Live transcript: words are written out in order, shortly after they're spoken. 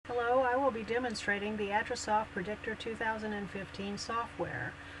will be demonstrating the Attrasoft Predictor 2015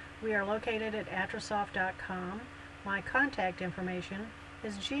 software. We are located at attrasoft.com. My contact information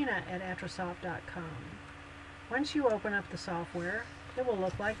is gina@attrasoft.com. Once you open up the software, it will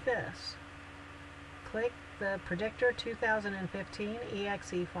look like this. Click the Predictor 2015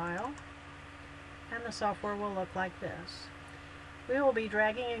 exe file, and the software will look like this. We will be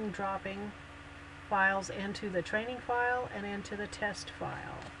dragging and dropping files into the training file and into the test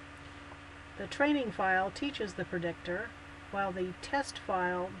file. The training file teaches the predictor, while the test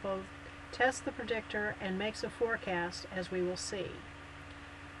file both tests the predictor and makes a forecast, as we will see.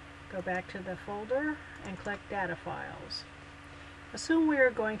 Go back to the folder and click Data Files. Assume we are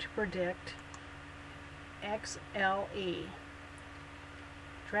going to predict XLE.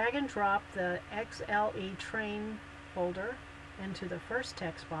 Drag and drop the XLE train folder into the first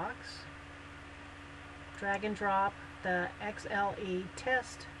text box. Drag and drop the XLE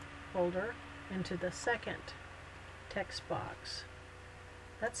test folder into the second text box.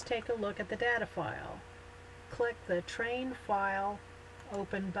 Let's take a look at the data file. Click the Train File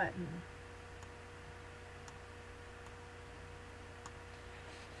Open button.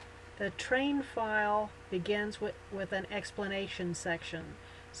 The train file begins with an explanation section,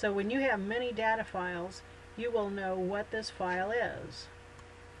 so when you have many data files, you will know what this file is.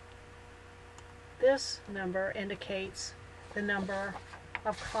 This number indicates the number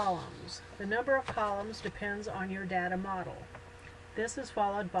of columns. The number of columns depends on your data model. This is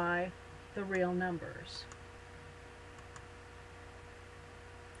followed by the real numbers.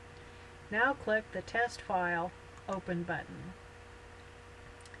 Now click the Test File Open button.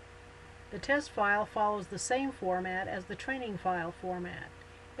 The test file follows the same format as the training file format.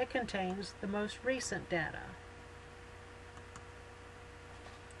 It contains the most recent data.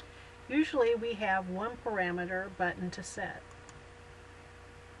 Usually we have one parameter button to set.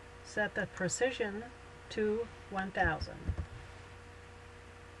 Set the precision to 1000.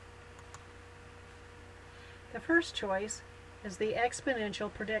 The first choice is the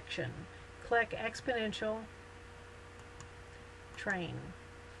exponential prediction. Click Exponential Train.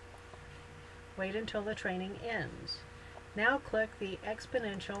 Wait until the training ends. Now click the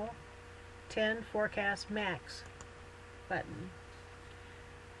Exponential 10 Forecast Max button.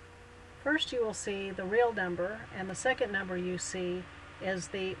 First you will see the real number, and the second number you see is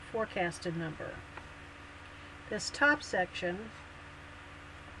the forecasted number. This top section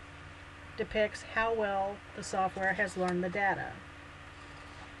depicts how well the software has learned the data.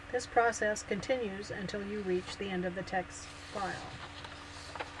 This process continues until you reach the end of the text file.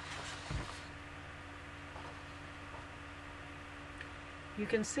 You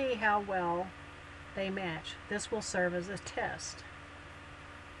can see how well they match. This will serve as a test.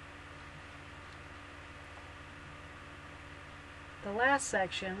 The last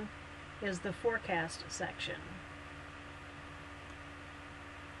section is the forecast section.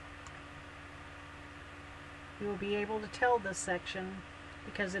 You will be able to tell this section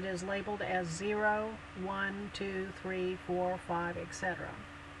because it is labeled as 0, 1, 2, 3, 4, 5, etc.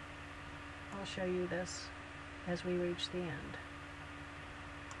 I'll show you this as we reach the end.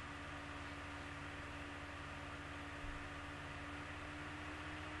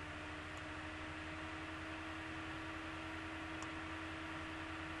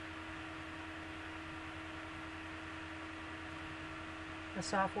 The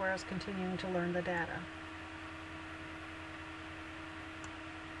software is continuing to learn the data.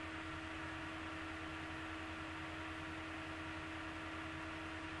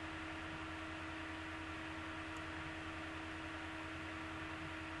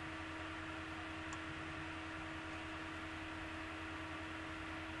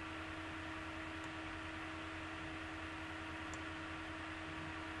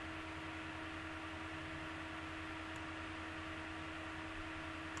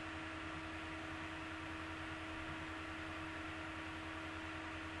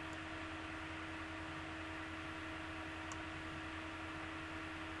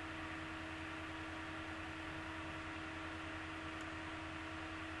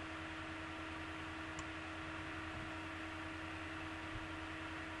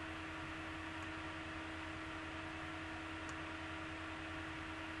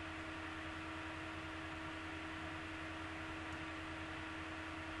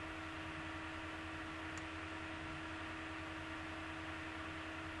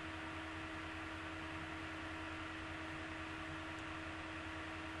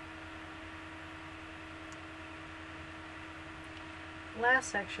 Last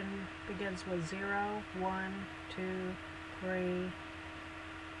section begins with 0, 1, 2, 3,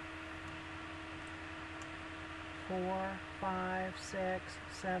 4, 5, 6,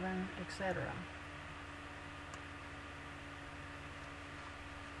 7, etc.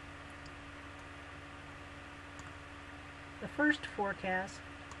 The first forecast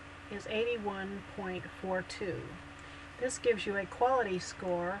is 81.42. This gives you a quality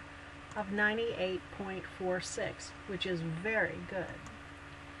score of 98.46, which is very good.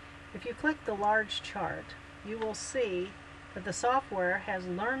 If you click the large chart, you will see that the software has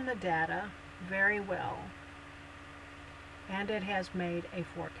learned the data very well, and it has made a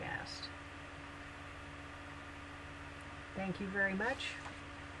forecast. Thank you very much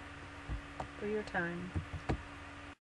for your time.